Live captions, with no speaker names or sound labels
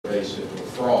pervasive with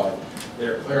fraud.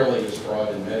 There clearly is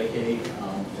fraud in Medicaid.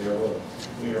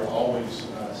 We are always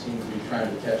seem to be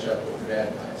trying to catch up with the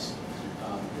bad guys.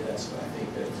 I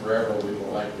think that forever we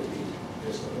will likely be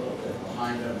just a little bit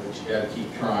behind them, but you got to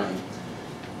keep trying.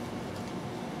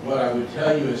 What I would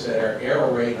tell you is that our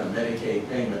error rate on Medicaid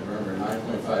payment, remember,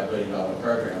 $9.5 billion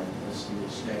program,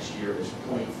 this next year is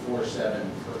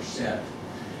 0.47%.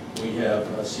 We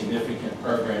have significant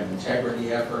program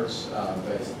integrity efforts,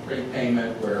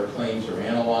 prepayment where claims are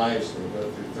analyzed. They go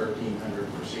through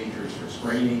 1,300 procedures for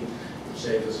screening, which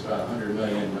saves us about $190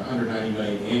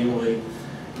 million annually.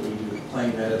 We do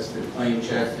claim edits through Claim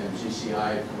Check and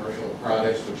GCI commercial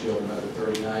products, which yield another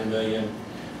 $39 million.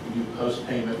 We do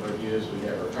post-payment reviews. We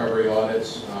have recovery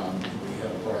audits. We have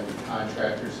a variety of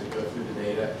contractors that go through the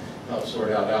data, help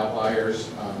sort out outliers.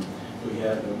 We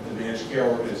have the managed care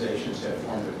organizations have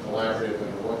formed a collaborative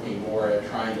and are working more at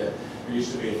trying to, there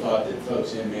used to be a thought that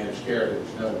folks in managed care, there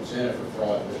was no incentive for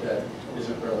fraud, but that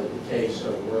isn't really the case.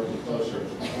 So we're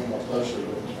working more closely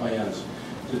with the plans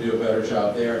to do a better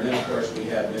job there. And then of course we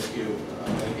have MISCU,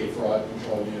 Medicaid Fraud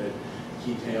Control Unit,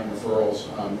 key TAM referrals,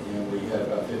 and we had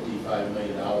about $55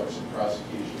 million in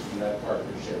prosecutions from that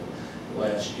partnership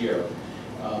last year.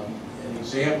 An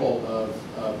example of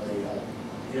a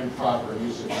improper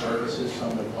use of services,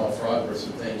 some would call fraud, were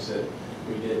some things that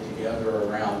we did together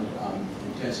around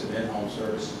intensive in-home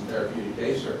services and therapeutic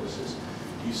day services.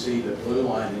 You see the blue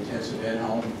line, intensive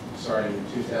in-home, starting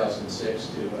in 2006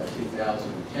 to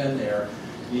 2010 there.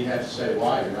 You have to say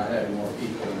why. You're not having more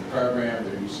people in the program.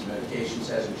 Their use of medications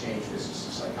hasn't changed. Business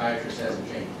of psychiatrists hasn't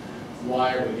changed.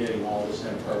 Why are we getting all this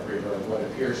inappropriate or what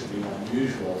appears to be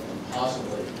unusual and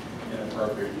possibly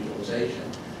inappropriate utilization?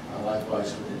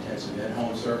 Likewise with intensive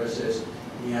in-home services.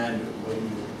 And when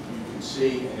you can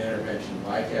see an intervention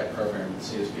LICAP program that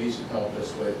CSPs have helped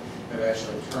us with, have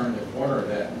actually turned the corner of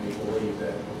that, and we believe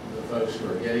that the folks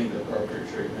who are getting the appropriate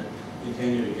treatment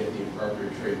continue to get the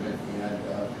appropriate treatment and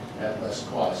at less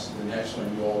cost. The next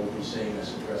one you all will be seeing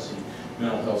us addressing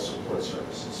mental health support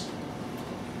services.